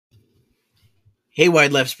Hey,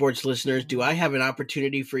 Wide Left Sports listeners, do I have an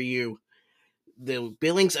opportunity for you? The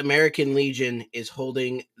Billings American Legion is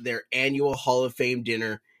holding their annual Hall of Fame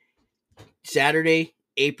dinner Saturday,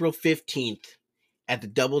 April 15th at the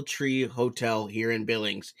Doubletree Hotel here in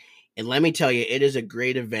Billings. And let me tell you, it is a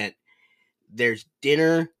great event. There's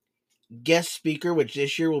dinner, guest speaker, which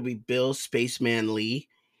this year will be Bill Spaceman Lee,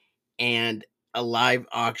 and a live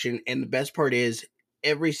auction. And the best part is,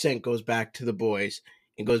 every cent goes back to the boys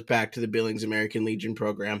and goes back to the Billings American Legion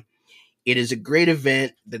program. It is a great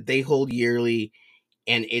event that they hold yearly,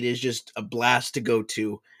 and it is just a blast to go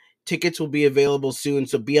to. Tickets will be available soon,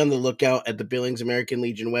 so be on the lookout at the Billings American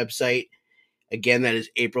Legion website. Again, that is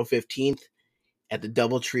April 15th at the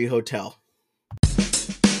Doubletree Hotel.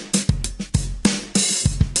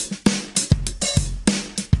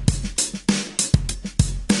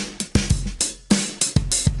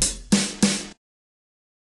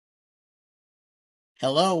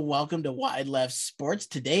 Hello, welcome to Wide Left Sports.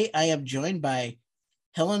 Today I am joined by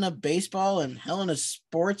Helena baseball and Helena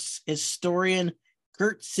sports historian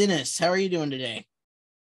Curt Synness. How are you doing today?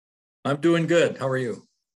 I'm doing good. How are you?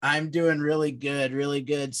 I'm doing really good, really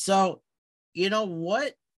good. So, you know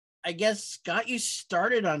what? I guess got you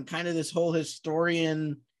started on kind of this whole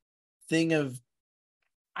historian thing of,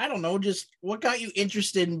 I don't know, just what got you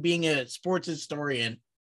interested in being a sports historian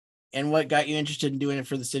and what got you interested in doing it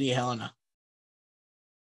for the city of Helena?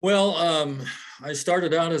 Well, I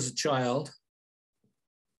started out as a child.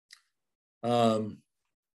 That's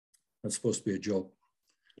supposed to be a joke.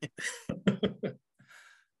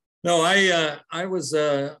 No, I was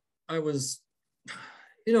a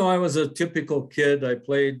typical kid. I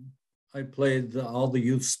played all the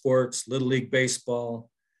youth sports, Little League baseball,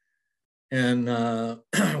 and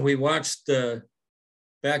we watched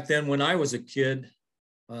back then when I was a kid,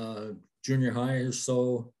 junior high or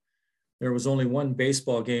so. There was only one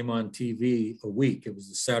baseball game on TV a week. It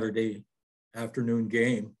was a Saturday afternoon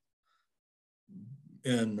game,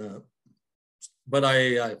 and but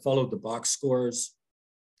I followed the box scores.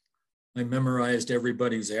 I memorized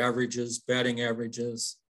everybody's averages, batting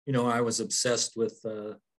averages. You know, I was obsessed with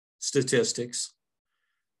statistics,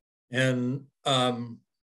 and that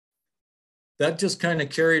just kind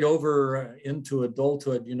of carried over into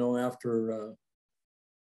adulthood. You know, after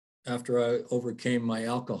I overcame my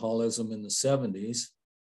alcoholism in the 70s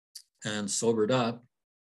and sobered up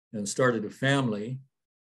and started a family,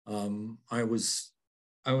 I was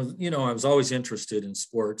always interested in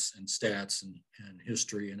sports and stats and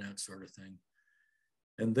history and that sort of thing.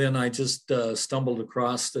 And then I just stumbled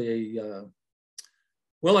across I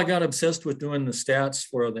got obsessed with doing the stats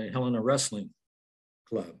for the Helena Wrestling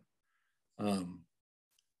Club.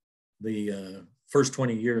 The first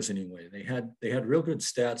 20 years anyway. They had real good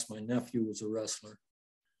stats. My nephew was a wrestler.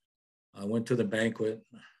 I went to the banquet.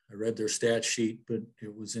 I read their stat sheet, but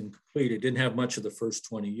it was incomplete. It didn't have much of the first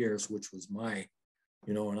 20 years, which was when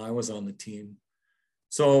I was on the team.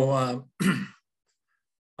 So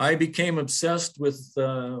I became obsessed with,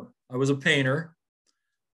 I was a painter,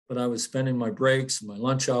 but I was spending my breaks, my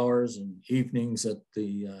lunch hours and evenings at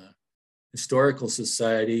the Historical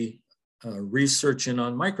Society researching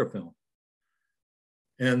on microfilm.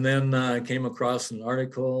 And then I came across an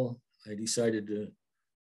article. I decided to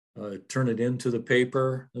turn it into the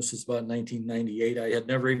paper. This was about 1998. I had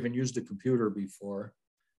never even used a computer before.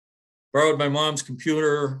 Borrowed my mom's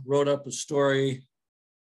computer, wrote up a story,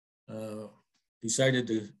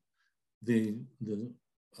 decided the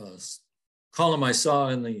column I saw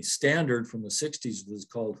in the Standard from the 60s was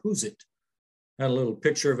called Who's It? Had a little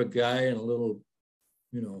picture of a guy and a little,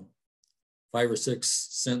 5 or 6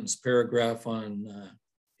 sentence paragraph on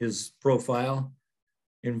his profile,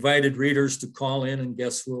 invited readers to call in and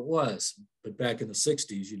guess who it was. But back in the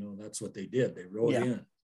 60s, that's what they did. They wrote in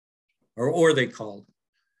or they called.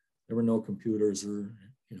 There were no computers or,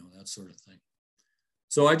 that sort of thing.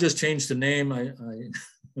 So I just changed the name. I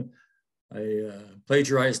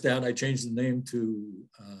plagiarized that. I changed the name to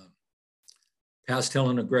Past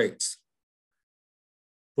Helena Greats.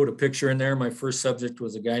 Put a picture in there. My first subject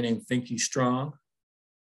was a guy named Finky Strong,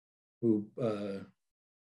 who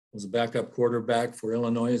was a backup quarterback for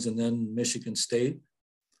Illinois and then Michigan State.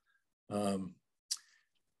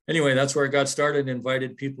 Anyway, that's where I got started,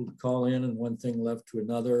 invited people to call in, and one thing led to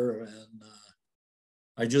another. And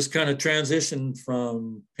I just kind of transitioned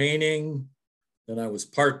from painting, then I was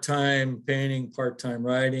part-time painting, part-time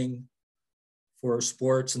writing for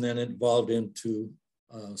sports, and then it evolved into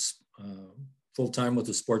full-time with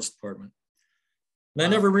the sports department. And I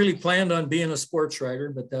never really planned on being a sports writer,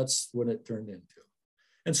 but that's what it turned into.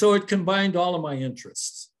 And so it combined all of my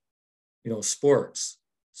interests, sports,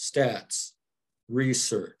 stats,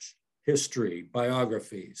 research, history,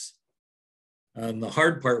 biographies. And the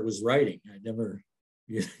hard part was writing. I never,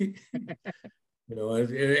 you know,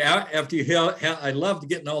 after I loved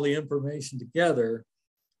getting all the information together,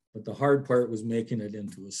 but the hard part was making it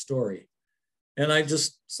into a story. And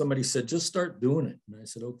somebody said, just start doing it. And I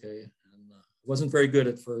said, okay. And wasn't very good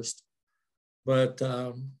at first, but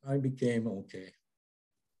I became okay.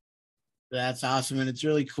 That's awesome. And it's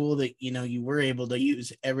really cool that, you were able to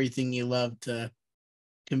use everything you love to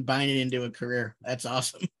combine it into a career. That's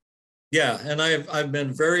awesome. Yeah. And I've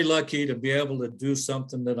been very lucky to be able to do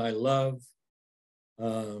something that I love.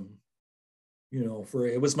 It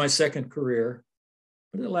was my second career,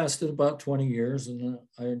 but it lasted about 20 years, and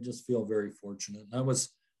I just feel very fortunate. I was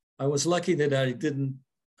lucky that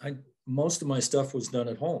most of my stuff was done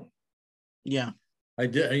at home. Yeah. I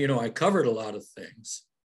covered a lot of things.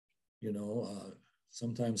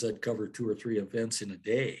 Sometimes I'd cover 2 or 3 events in a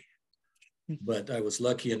day, but I was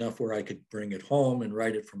lucky enough where I could bring it home and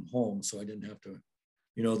write it from home. So I didn't have to,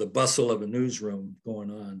 the bustle of a newsroom going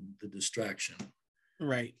on, the distraction.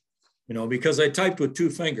 Right. Because I typed with 2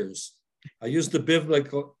 fingers. I used the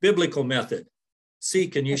biblical method.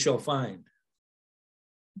 Seek and you shall find.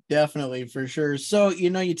 Definitely, for sure. So,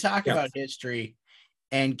 you talk about history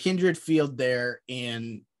and Kindred Field there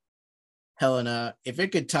in Helena. If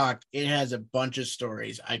it could talk, it has a bunch of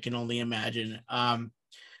stories, I can only imagine.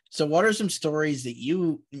 So what are some stories that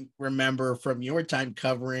you remember from your time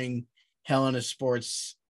covering Helena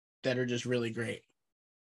sports that are just really great?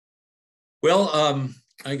 Well,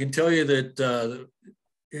 I can tell you that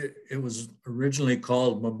it was originally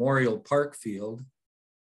called Memorial Park Field.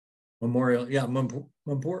 Memorial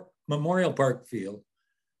Park Field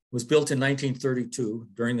was built in 1932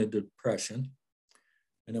 during the Depression.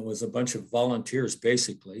 And it was a bunch of volunteers,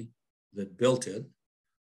 basically, that built it.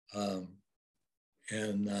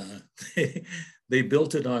 They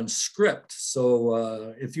built it on script.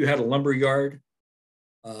 So if you had a lumber yard,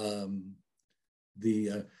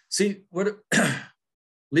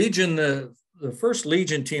 Legion, the first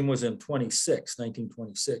Legion team was in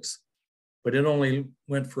 1926, but it only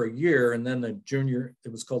went for a year. And then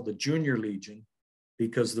it was called the Junior Legion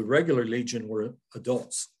because the regular Legion were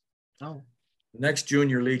adults. Oh. The next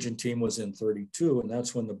Junior Legion team was in 32, and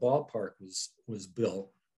that's when the ballpark was built.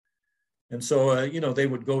 And so, they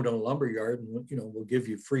would go to a lumber yard and, we'll give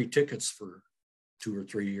you free tickets for 2 or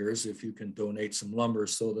 3 years if you can donate some lumber.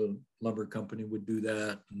 So the lumber company would do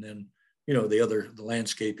that. And then, the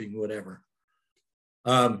landscaping, whatever.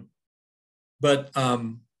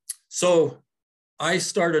 So I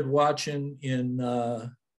started watching in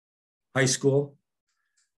high school.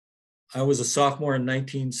 I was a sophomore in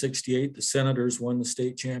 1968. The Senators won the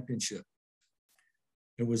state championship.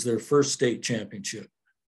 It was their first state championship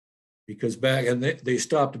because they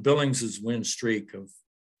stopped Billings's win streak of,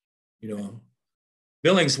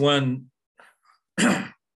 Billings won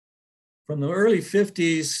from the early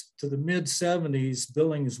 50s to the mid 70s.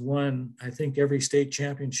 Billings won, I think, every state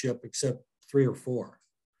championship except 3 or 4.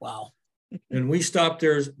 Wow. And we stopped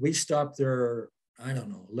their, I don't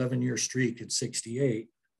know, 11-year streak in 68.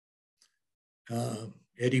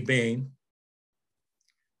 Eddie Bain.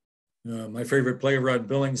 My favorite player on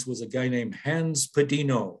Billings was a guy named Hans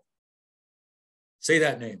Padino. Say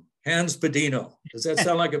that name, Hans Padino. Does that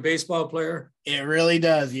sound like a baseball player? It really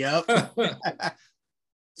does, yep.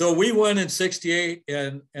 So we won in 68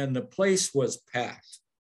 and the place was packed.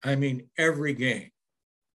 I mean, every game.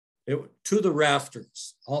 To the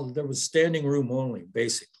rafters. There was standing room only,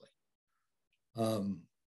 basically.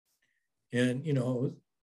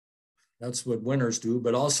 That's what winners do,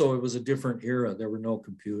 but also it was a different era. There were no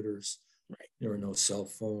computers, right? There were no cell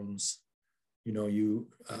phones, no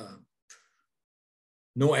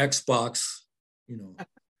Xbox,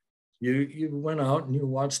 you went out and you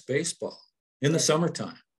watched baseball in the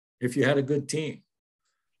summertime if you had a good team,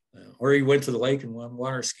 or you went to the lake and went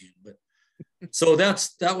water skiing. But so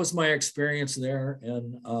that was my experience there.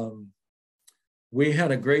 And we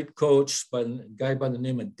had a great coach a guy by the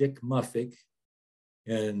name of Dick Muffick.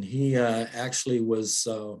 And he actually was,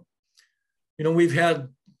 we've had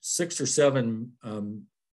 6 or 7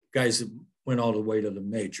 guys that went all the way to the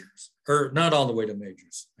majors, or not all the way to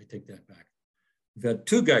majors. I take that back. We've had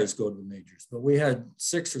 2 guys go to the majors, but we had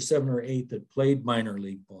 6 or 7 or 8 that played minor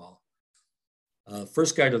league ball.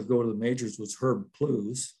 First guy to go to the majors was Herb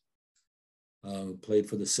Plews, who played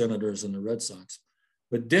for the Senators and the Red Sox.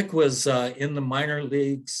 But Dick was in the minor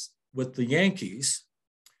leagues with the Yankees,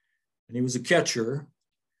 and he was a catcher,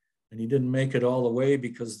 and he didn't make it all the way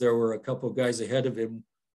because there were a couple of guys ahead of him.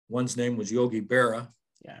 One's name was Yogi Berra.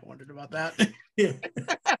 Yeah, I wondered about that. Yeah.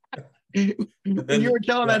 When you were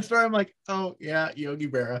telling that story, I'm like, oh yeah, Yogi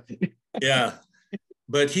Berra. Yeah.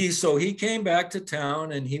 But he came back to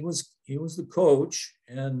town, and he was the coach,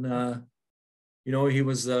 and he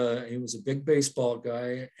was a big baseball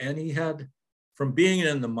guy, and he had, from being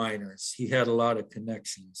in the minors, he had a lot of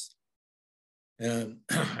connections. And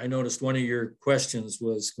I noticed one of your questions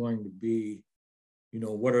was going to be,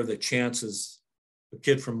 what are the chances a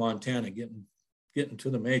kid from Montana getting to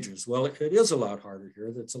the majors? Well, it is a lot harder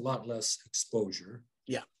here. That's a lot less exposure.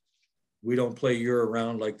 Yeah. We don't play year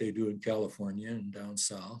round like they do in California and down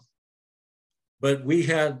south. But we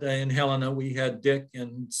had in Helena, we had Dick,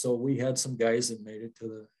 and so we had some guys that made it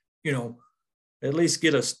to the, at least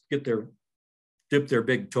dip their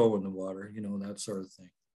big toe in the water, that sort of thing.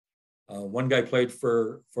 One guy played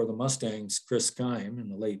for the Mustangs, Chris Kime, in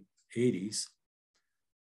the late 80s.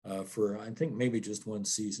 For I think maybe just one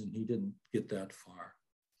season. He didn't get that far.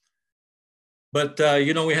 But,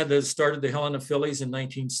 we had started the Helena Phillies in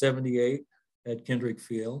 1978 at Kendrick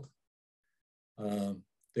Field.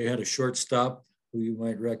 They had a shortstop who you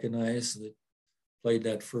might recognize that played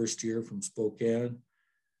that first year from Spokane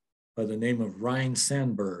by the name of Ryan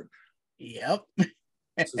Sandberg. Yep.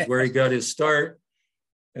 This is where he got his start.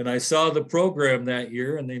 And I saw the program that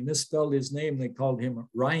year, and they misspelled his name. They called him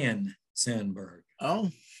Ryan Sandberg. Oh.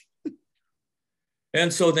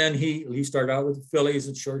 And so then he started out with the Phillies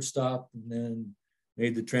at shortstop, and then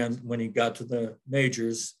made the when he got to the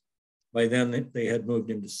majors. By then they had moved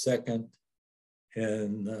him to second,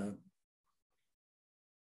 and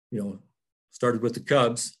started with the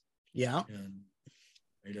Cubs. Yeah. And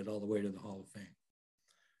made it all the way to the Hall of Fame.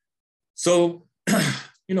 So,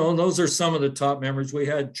 those are some of the top memories. We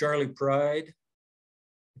had Charlie Pride,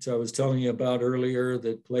 which I was telling you about earlier,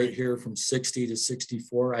 that played here from 60 to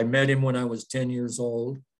 64. I met him when I was 10 years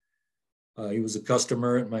old. He was a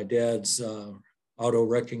customer at my dad's auto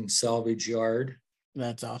wrecking salvage yard.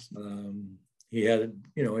 That's awesome. He had,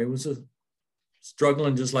 he was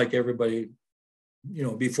struggling just like everybody,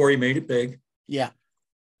 before he made it big. Yeah.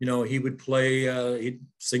 He would play, he'd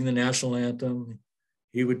sing the national anthem.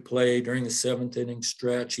 He would play during the 7th inning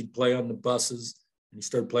stretch. He'd play on the buses, and he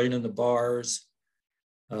started playing in the bars.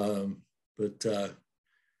 And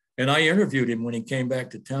I interviewed him when he came back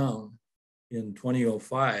to town in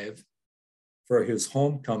 2005 for his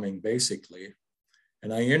homecoming, basically.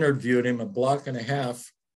 And I interviewed him a block and a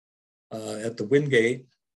half at the Wingate,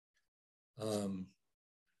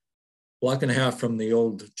 block and a half from the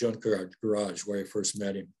old junkyard garage where I first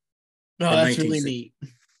met him. Oh, that's really neat.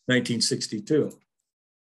 1962.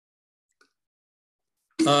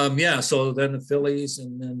 So then the Phillies,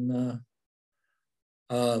 and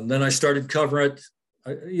then I started covering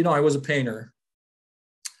it. I was a painter.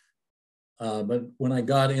 But when I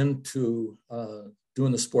got into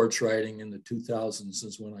doing the sports writing in the 2000s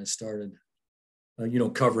is when I started,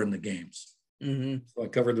 covering the games. Mm-hmm. So I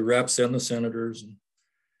covered the Reps and the Senators.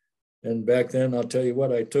 And back then, I'll tell you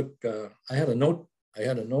what, I took, I had a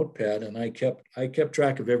notepad, and I kept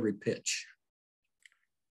track of every pitch.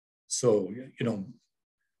 So,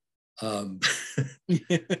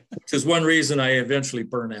 which is one reason I eventually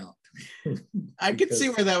burn out. I could see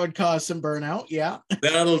where that would cause some burnout. Yeah.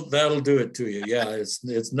 That'll do it to you. Yeah.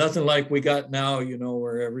 It's nothing like we got now,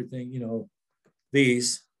 where everything,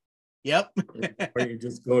 these. Yep. Where you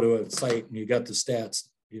just go to a site and you got the stats,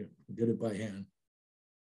 you did it by hand.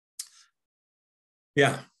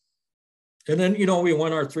 Yeah. And then, we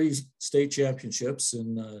won our 3 state championships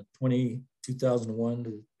in 2001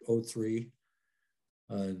 to 03.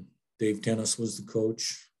 Dave Tennis was the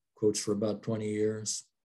coach for about 20 years.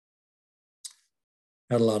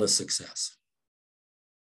 Had a lot of success.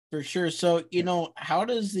 For sure. So, how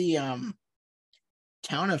does the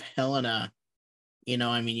town of Helena,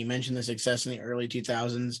 you mentioned the success in the early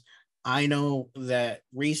 2000s. I know that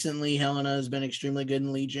recently Helena has been extremely good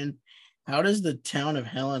in Legion. How does the town of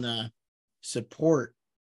Helena support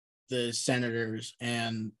the Senators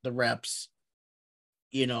and the Reps,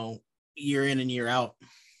 year in and year out?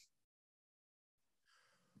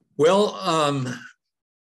 Well,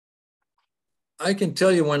 I can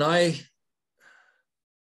tell you when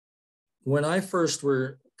I first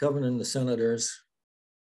were covering the Senators,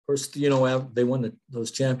 of course, they won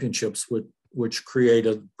those championships, which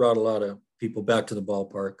brought a lot of people back to the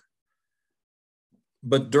ballpark.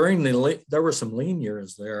 But there were some lean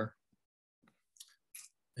years there.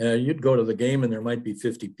 You'd go to the game and there might be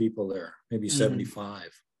 50 people there, maybe 75.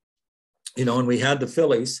 And we had the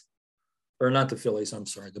Phillies, or not the Phillies, I'm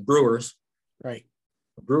sorry, the Brewers. Right.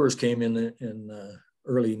 The Brewers came in the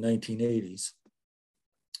early 1980s.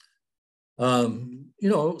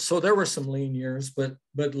 So there were some lean years, but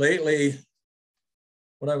lately,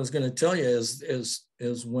 what I was going to tell you is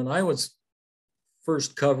when I was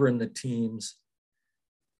first covering the teams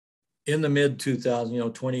in the mid 2000,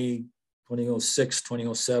 2006,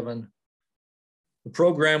 2007, the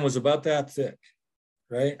program was about that thick,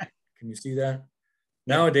 right? Can you see that?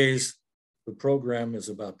 Nowadays, the program is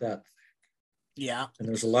about that thick. Yeah. And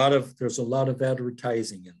there's a lot of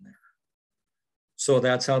advertising in there. So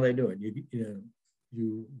that's how they do it.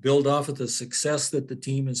 You build off of the success that the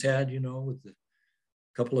team has had, with the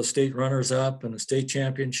couple of state runners up and a state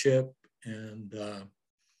championship, and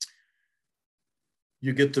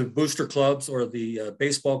you get the booster clubs or the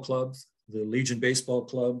baseball clubs, the Legion Baseball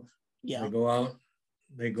Club. Yeah.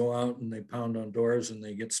 They go out and they pound on doors and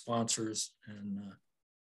they get sponsors, and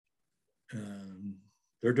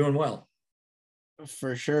they're doing well.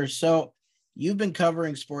 For sure. So you've been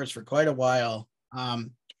covering sports for quite a while. How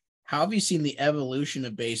have you seen the evolution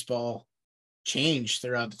of baseball change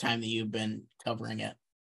throughout the time that you've been covering it?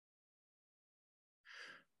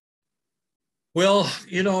 Well,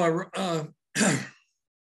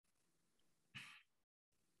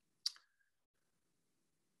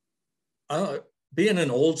 being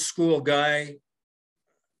an old school guy,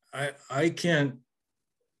 I can't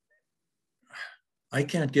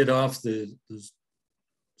get off the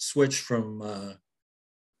switch from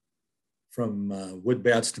wood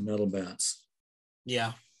bats to metal bats.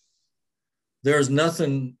 Yeah. There's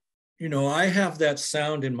nothing, I have that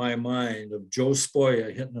sound in my mind of Joe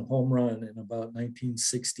Spoya hitting a home run in about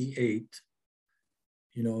 1968,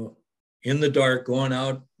 in the dark, going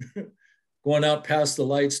out past the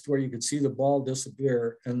lights to where you could see the ball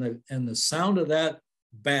disappear. And the sound of that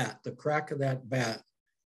bat, the crack of that bat,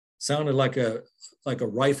 sounded like a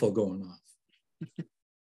rifle going off.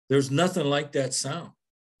 There's nothing like that sound.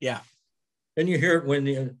 Yeah. And you hear it when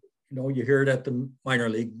you hear it at the minor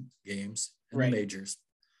league games and right. the majors,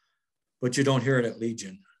 but you don't hear it at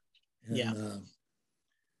Legion. And, yeah.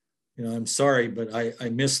 I'm sorry, but I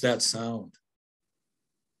miss that sound.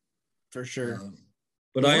 For sure.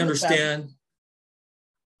 But I understand.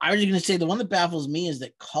 I was going to say the one that baffles me is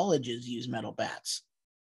that colleges use metal bats.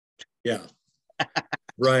 Yeah.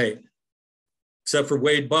 Right. Except for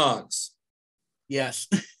Wade Boggs. Yes.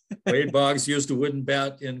 Wade Boggs used a wooden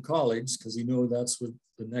bat in college because he knew that's what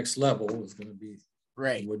the next level was going to be.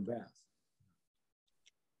 Right. Wood bat.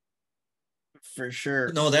 For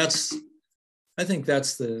sure. No, I think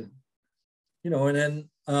that's the, and then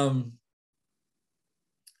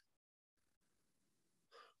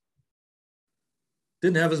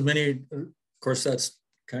didn't have as many, of course, that's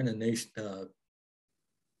kind of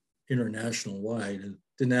international wide. It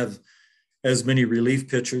didn't have as many relief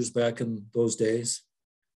pitchers back in those days.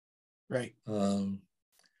 Right. And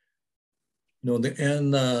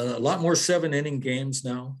a lot more 7-inning games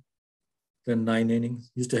now than 9-inning.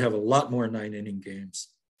 Used to have a lot more 9-inning games.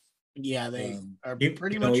 Yeah, they are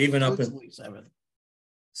pretty much even up in 7.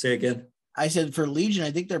 Say again. I said for Legion,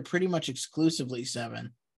 I think they're pretty much exclusively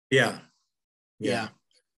 7. Yeah.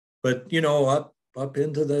 But up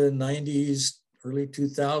into the 90s, early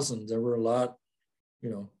 2000s, there were a lot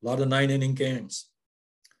of 9-inning games.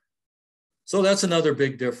 So that's another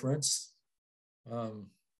big difference. Other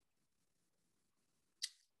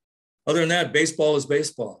than that, baseball is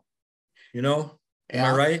baseball. Am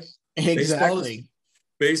I right? Exactly.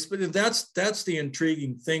 But that's the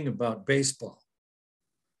intriguing thing about baseball.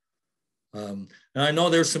 And I know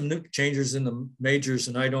there's some new changes in the majors,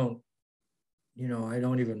 and I don't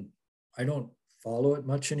follow it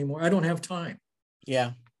much anymore. I don't have time.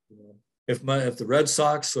 Yeah. If the Red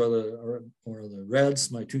Sox or the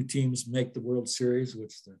Reds, my two teams, make the World Series,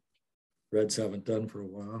 which the Reds haven't done for a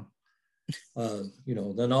while,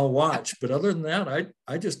 then I'll watch. But other than that,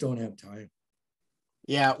 I just don't have time.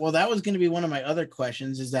 Yeah, well, that was going to be one of my other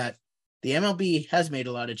questions, is that the MLB has made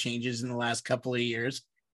a lot of changes in the last couple of years.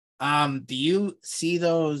 Do you see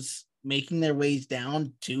those making their ways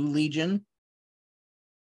down to Legion?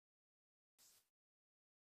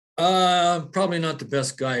 Probably not the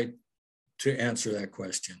best guy to answer that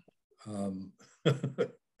question.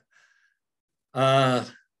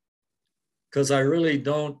 Because I really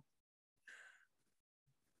don't.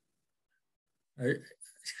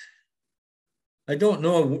 I don't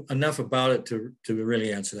know enough about it to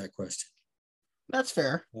really answer that question. That's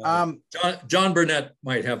fair. John Burnett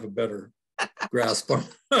might have a better grasp on.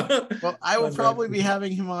 Well, I will probably be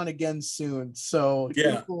having him on again soon. So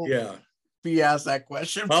yeah. Be asked that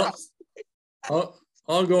question.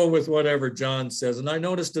 I'll go with whatever John says. And I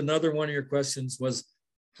noticed another one of your questions was,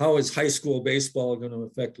 how is high school baseball going to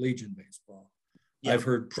affect Legion baseball? Yeah. I've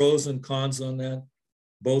heard pros and cons on that,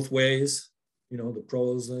 both ways. The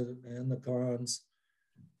pros and the cons.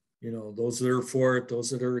 those that are for it,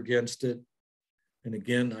 those that are against it. And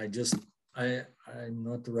again, I'm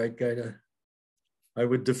not the right guy I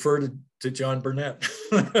would defer to John Burnett.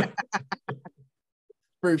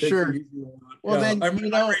 For sure. Well, yeah, then, I'm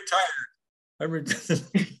retired. I'm retired.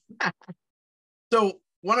 So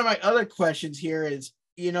one of my other questions here is,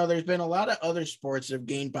 there's been a lot of other sports that have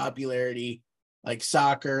gained popularity, like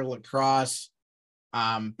soccer, lacrosse,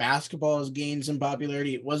 basketball has gained some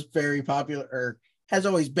popularity. It was very popular, or has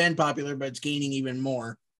always been popular, but it's gaining even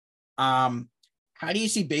more. How do you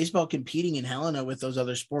see baseball competing in Helena with those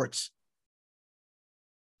other sports?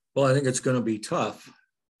 Well, I think it's going to be tough.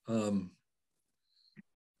 I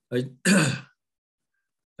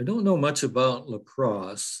I don't know much about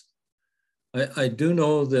lacrosse. I do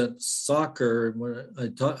know that soccer,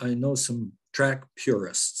 I know some track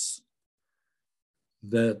purists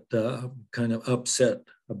that kind of upset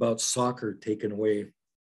about soccer taken away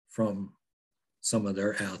from some of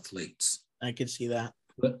their athletes. I could see that.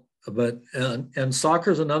 And soccer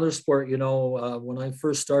is another sport, when I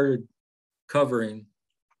first started covering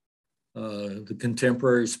the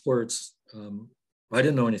contemporary sports, I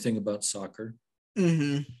didn't know anything about soccer.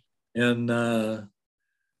 Mm-hmm. And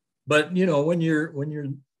but when you're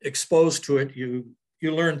exposed to it, you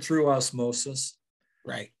learn through osmosis.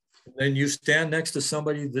 Right. Then you stand next to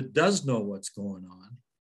somebody that does know what's going on.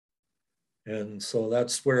 And so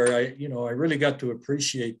that's where I really got to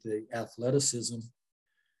appreciate the athleticism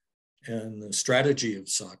and the strategy of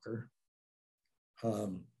soccer.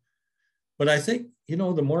 But I think,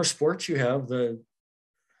 the more sports you have,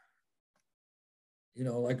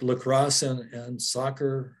 like lacrosse and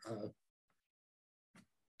soccer,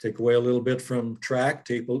 take away a little bit from track,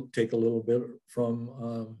 take a little bit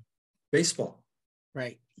from baseball.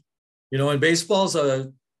 Right. And baseball's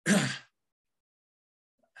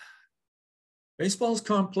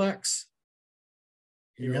complex.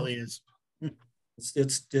 It really is.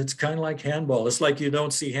 It's kind of like handball. It's like you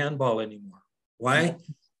don't see handball anymore. Why?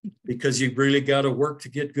 Because you've really got to work to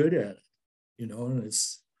get good at it. And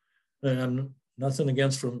I'm nothing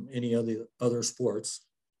against from any other sports,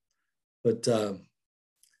 but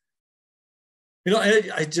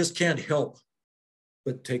I just can't help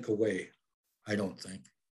but take away. I don't think.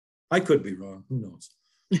 I could be wrong. Who knows?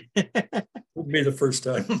 Wouldn't be the first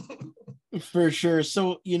time. For sure.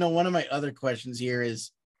 So, one of my other questions here is,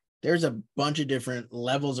 there's a bunch of different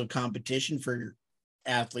levels of competition for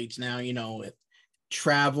athletes now, with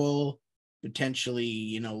travel,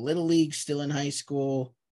 potentially, little league still in high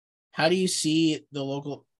school. How do you see the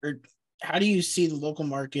local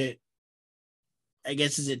market? I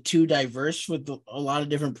guess, is it too diverse with a lot of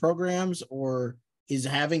different programs, or is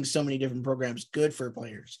having so many different programs good for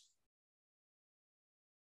players?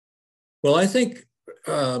 Well, I think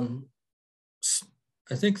the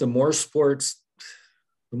more sports,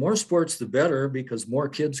 the better, because more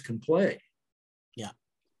kids can play. Yeah.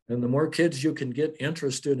 And the more kids you can get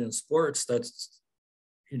interested in sports, that's,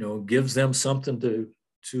 gives them something to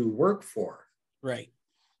work for. Right.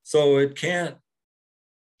 So it can't,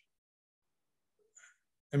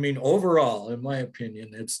 overall, in my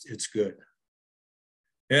opinion, it's good.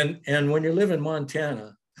 And when you live in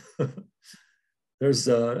Montana, there's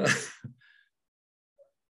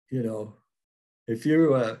if you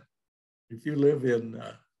live in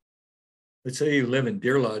let's say you live in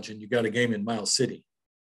Deer Lodge and you got a game in Miles City,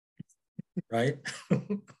 right?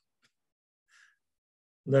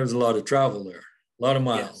 There's a lot of travel there, a lot of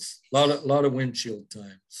miles, yes. a lot of windshield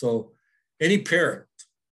time. So any parent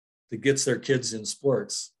that gets their kids in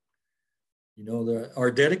sports, they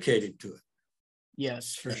are dedicated to it.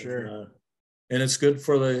 Yes, for sure. And it's good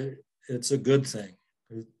it's a good thing.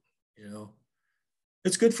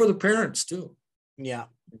 It's good for the parents too. Yeah.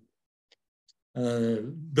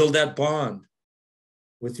 Build that bond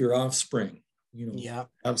with your offspring, yeah.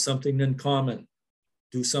 Have something in common,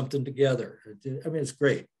 do something together. It's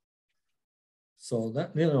great. So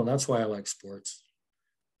that's why I like sports.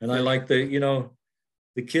 And I like the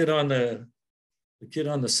kid on the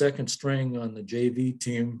second string on the JV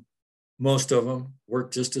team. Most of them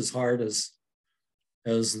work just as hard as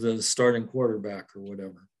the starting quarterback or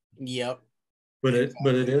whatever. Yep. But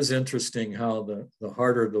it is interesting how the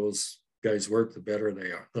harder those guys work, the better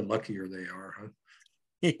they are, the luckier they are, huh?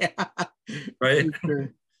 Yeah. Right? For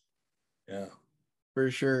sure. Yeah.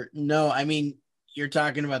 For sure. No, you're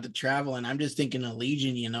talking about the travel, and I'm just thinking of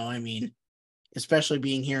Legion, especially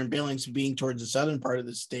being here in Billings, being towards the southern part of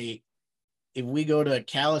the state. If we go to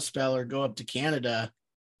Kalispell or go up to Canada,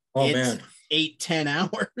 it's 8-10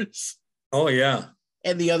 hours. Oh, yeah.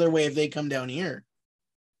 And the other way if they come down here.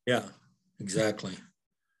 Yeah, exactly.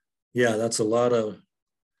 Yeah, that's a lot of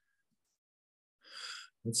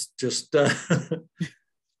It's just,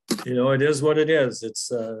 you know, it is what it is.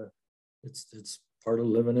 It's part of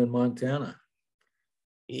living in Montana.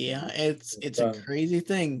 Yeah, it's a crazy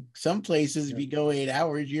thing. Some places, if you go 8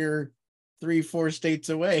 hours, you're 3-4 states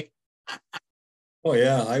away. Oh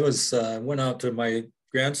yeah, I went out to my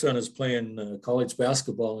grandson is playing college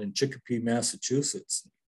basketball in Chicopee, Massachusetts.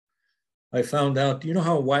 I found out, you know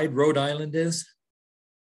how wide Rhode Island is?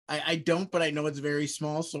 I don't, but I know it's very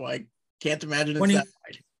small, so I can't imagine it's 20, that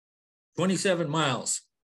wide. 27 miles.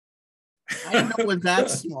 I didn't know it was that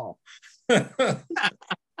small.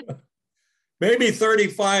 Maybe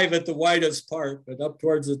 35 at the widest part, but up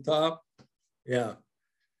towards the top. Yeah.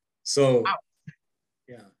 So, wow.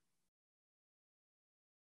 Yeah.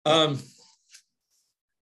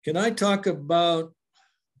 Can I talk about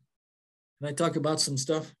some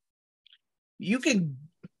stuff? You can.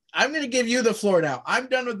 I'm going to give you the floor now. I'm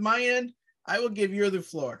done with my end. I will give you the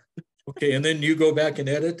floor. Okay, and then you go back and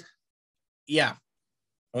edit? Yeah.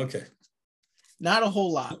 Okay. Not a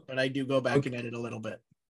whole lot, but I do go back and edit a little bit.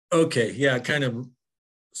 Okay, yeah, kind of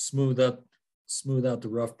smooth out the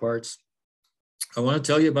rough parts. I want to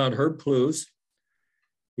tell you about Herb Plews.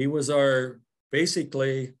 He was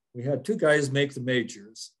basically, we had two guys make the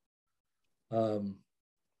majors. And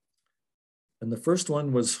the first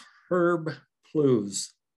one was Herb Plews.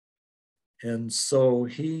 And so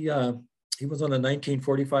he was on the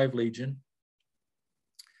 1945 Legion.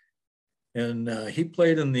 And he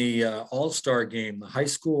played in the All-Star game, the high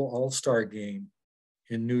school All-Star game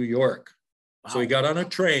in New York. Wow. So he got on a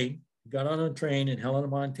train in Helena,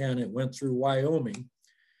 Montana. It went through Wyoming.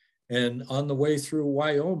 And on the way through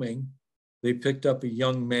Wyoming, they picked up a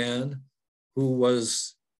young man who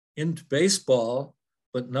was into baseball,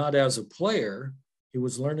 but not as a player. He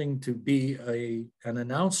was learning to be an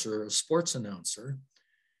announcer, a sports announcer,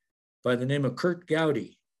 by the name of Curt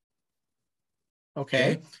Gowdy.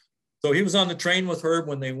 Okay. So he was on the train with Herb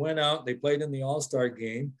when they went out. They played in the All-Star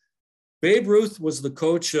game. Babe Ruth was the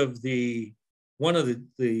coach of one of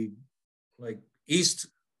the East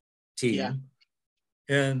team. Yeah.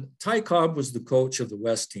 And Ty Cobb was the coach of the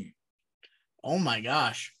West team. Oh my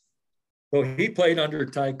gosh. So he played under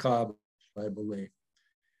Ty Cobb, I believe.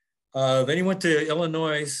 Then he went to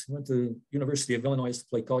Illinois, went to University of Illinois to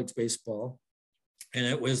play college baseball. And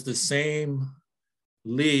it was the same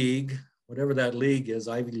league, whatever that league is,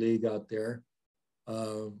 Ivy League out there,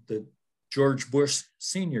 that George Bush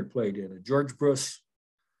Sr. played in. George Bush,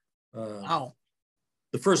 wow.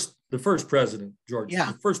 The first president, George,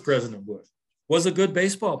 yeah. The first President Bush, was a good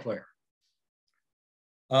baseball player.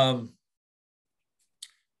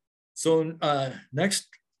 Next,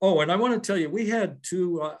 and I want to tell you, we had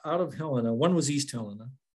two out of Helena. One was East Helena.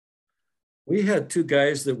 We had two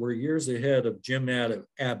guys that were years ahead of Jim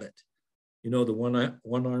Abbott. You know, the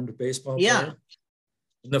one-armed baseball player?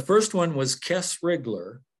 And the first one was Kes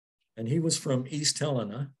Rigler, and he was from East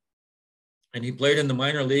Helena. And he played in the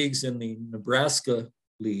minor leagues in the Nebraska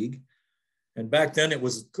League. And back then it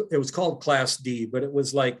was called Class D, but it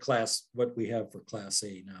was like what we have for Class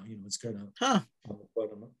A now. You know, it's kind of on the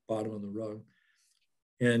bottom of the rug.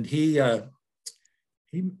 And he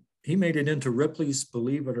made it into Ripley's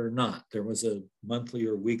Believe It or Not. There was a monthly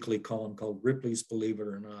or weekly column called Ripley's Believe It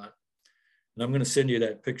or Not. And I'm going to send you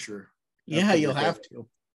that picture. Yeah, you'll have to.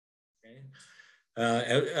 Okay.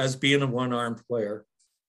 As being a one-armed player.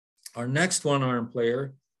 Our next one-armed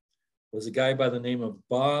player was a guy by the name of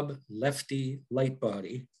Bob Lefty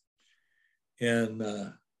Lightbody. And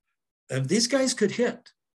these guys could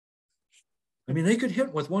hit. I mean, they could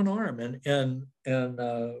hit with one arm. And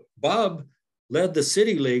Bob led the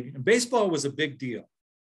city league. And baseball was a big deal,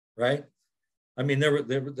 right? I mean,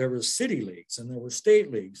 there were city leagues and there were state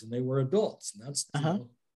leagues and they were adults. And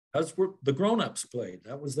that's where the grown-ups played.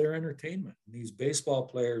 That was their entertainment. And these baseball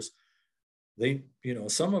players,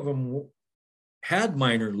 some of them had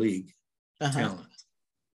minor league talent.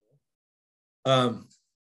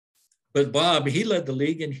 But Bob, he led the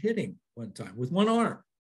league in hitting one time with one arm.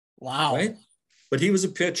 Wow. Right? But he was a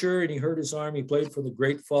pitcher and he hurt his arm. He played for the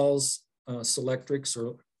Great Falls Electrics.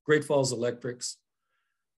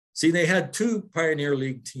 See, they had two Pioneer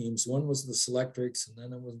League teams. One was the Selectrics and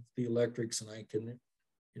then it was the Electrics. And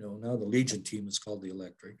now the Legion team is called the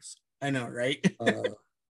Electrics. I know, right?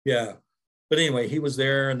 Yeah. But anyway, he was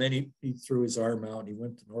there and then he threw his arm out. He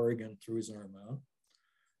went to Oregon, threw his arm out.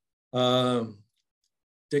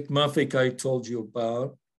 Dick Muffick, I told you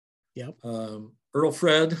about. Yep. Earl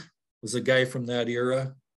Fred was a guy from that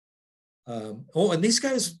era. And these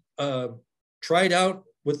guys tried out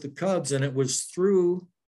with the Cubs, and it was through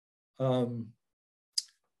Kes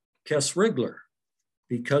Rigler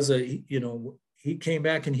because he came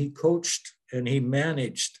back and he coached and he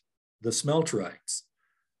managed the Smelterites.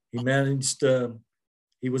 He managed,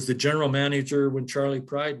 he was the general manager when Charlie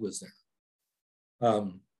Pride was there.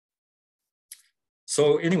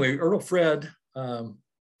 So anyway, Earl Fred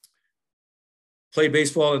played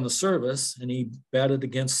baseball in the service, and he batted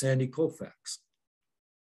against Sandy Koufax.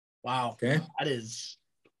 Wow. Okay. That is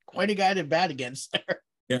quite a guy to bat against there.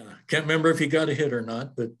 Yeah. Can't remember if he got a hit or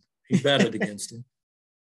not, but he batted against him.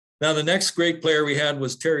 Now, the next great player we had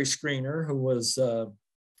was Terry Screener, who was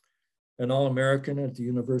an All-American at the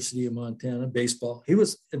University of Montana, baseball. He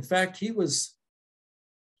was, in fact,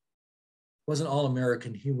 wasn't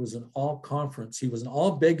All-American. He was an All-Conference. He was an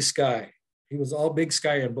All-Big Sky. He was All-Big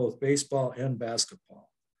Sky in both baseball and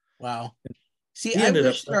basketball. Wow. See, I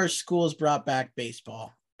wish that our schools brought back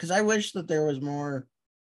baseball, because I wish that there was more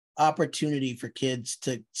opportunity for kids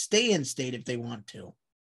to stay in state if they want to.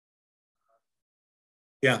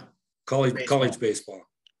 Yeah, college baseball.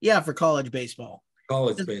 Yeah, for college baseball.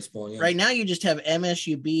 College baseball, yeah. Right now you just have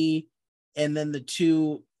MSUB and then the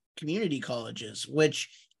 2 community colleges, which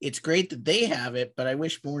it's great that they have it, but I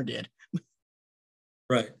wish more did.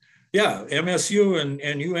 Right. Yeah, MSU and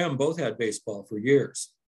UM both had baseball for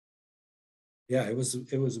years. Yeah, it was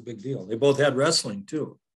a big deal. They both had wrestling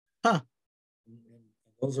too. Huh.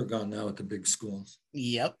 Those are gone now at the big schools.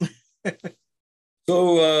 Yep.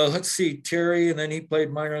 So let's see, Terry, and then he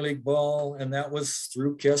played minor league ball, and that was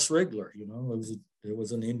through Kess Wrigler. You know, it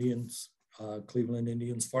was an Indians, Cleveland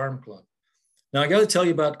Indians farm club. Now I got to tell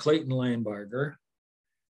you about Clayton Linebarger.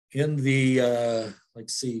 In the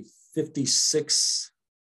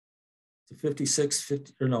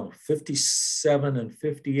 57 and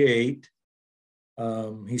 58.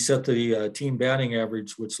 He set the team batting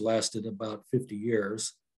average, which lasted about 50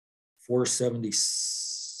 years,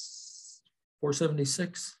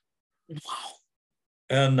 476. Wow.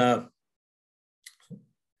 And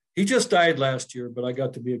he just died last year, but I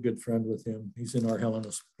got to be a good friend with him. He was in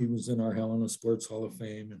our Helena Sports Hall of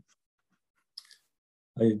Fame. And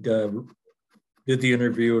I did the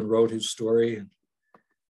interview and wrote his story.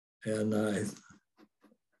 And I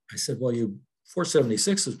said, well,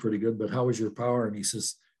 476 is pretty good, but how was your power? And he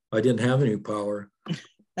says, I didn't have any power.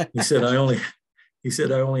 He said, I only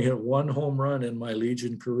hit 1 home run in my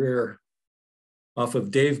Legion career off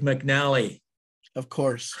of Dave McNally. Of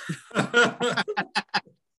course. The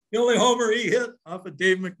only homer he hit off of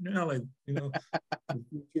Dave McNally, the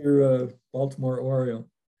future Baltimore Oriole.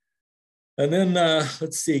 And then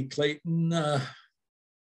let's see, Clayton, the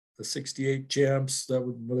 68 champs. That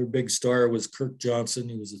was another big star was Kirk Johnson.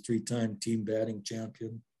 He was a 3-time team batting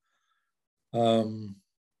champion.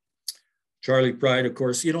 Charlie Pride, of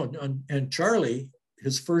course, and Charlie,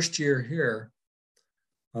 his first year here,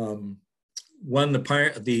 won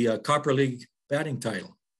the Copper League batting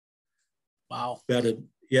title. Wow.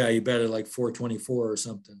 He batted like 424 or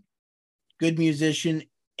something. Good musician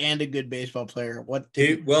and a good baseball player.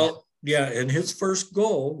 And his first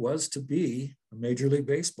goal was to be a Major League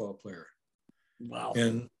Baseball player. Wow.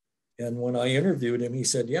 And when I interviewed him, he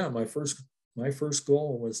said, yeah, my first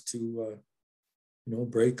goal was to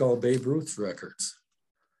break all Babe Ruth's records.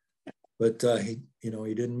 But he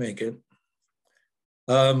didn't make it.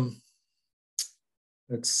 Let's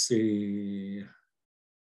see.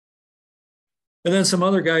 And then some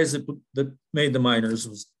other guys that made the minors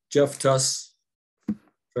was Jeff Tuss,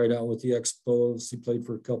 tried out with the Expos. He played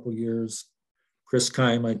for a couple years. Chris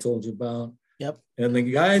Keim, I told you about. Yep. And the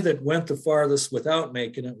guy that went the farthest without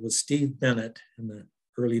making it was Steve Bennett in the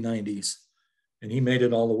early 90s. And he made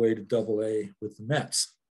it all the way to AA with the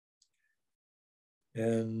Mets.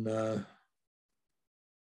 And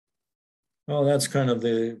that's kind of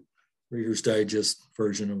the Reader's Digest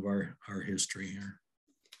version of our history here.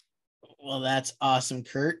 Well, that's awesome,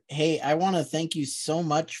 Curt. Hey, I want to thank you so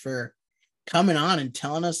much for coming on and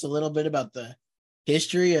telling us a little bit about the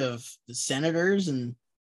history of the Senators, and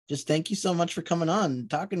just thank you so much for coming on and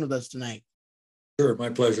talking with us tonight. Sure, my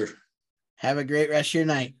pleasure. Have a great rest of your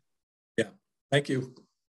night. Yeah, thank you.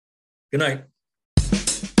 Good night.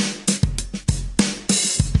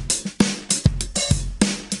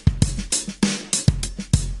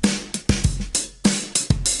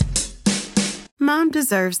 Mom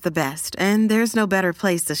deserves the best, and there's no better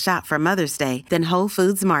place to shop for Mother's Day than Whole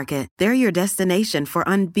Foods Market. They're your destination for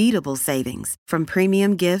unbeatable savings, from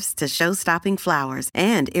premium gifts to show-stopping flowers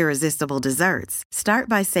and irresistible desserts. Start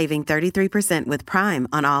by saving 33% with Prime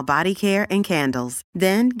on all body care and candles.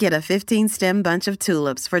 Then get a 15-stem bunch of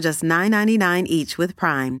tulips for just $9.99 each with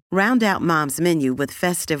Prime. Round out Mom's menu with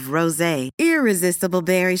festive rosé, irresistible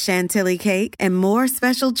berry chantilly cake, and more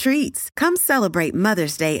special treats. Come celebrate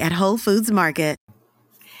Mother's Day at Whole Foods Market.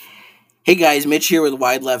 Hey guys, Mitch here with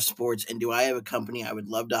Wide Left Sports, and do I have a company I would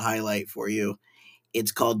love to highlight for you?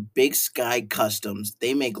 It's called Big Sky Customs.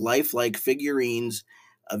 They make lifelike figurines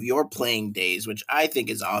of your playing days, which I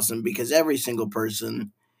think is awesome because every single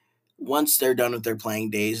person, once they're done with their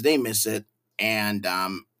playing days, they miss it. And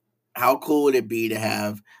how cool would it be to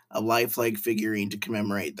have a lifelike figurine to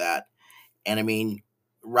commemorate that? And I mean,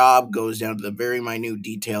 Rob goes down to the very minute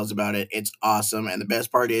details about it. It's awesome, and the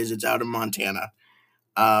best part is it's out of Montana.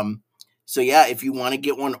 Um, so yeah, if you want to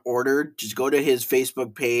get one ordered, just go to his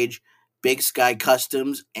Facebook page, Big Sky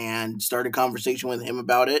Customs, and start a conversation with him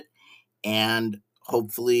about it. And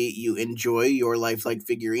hopefully you enjoy your lifelike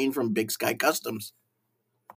figurine from Big Sky Customs.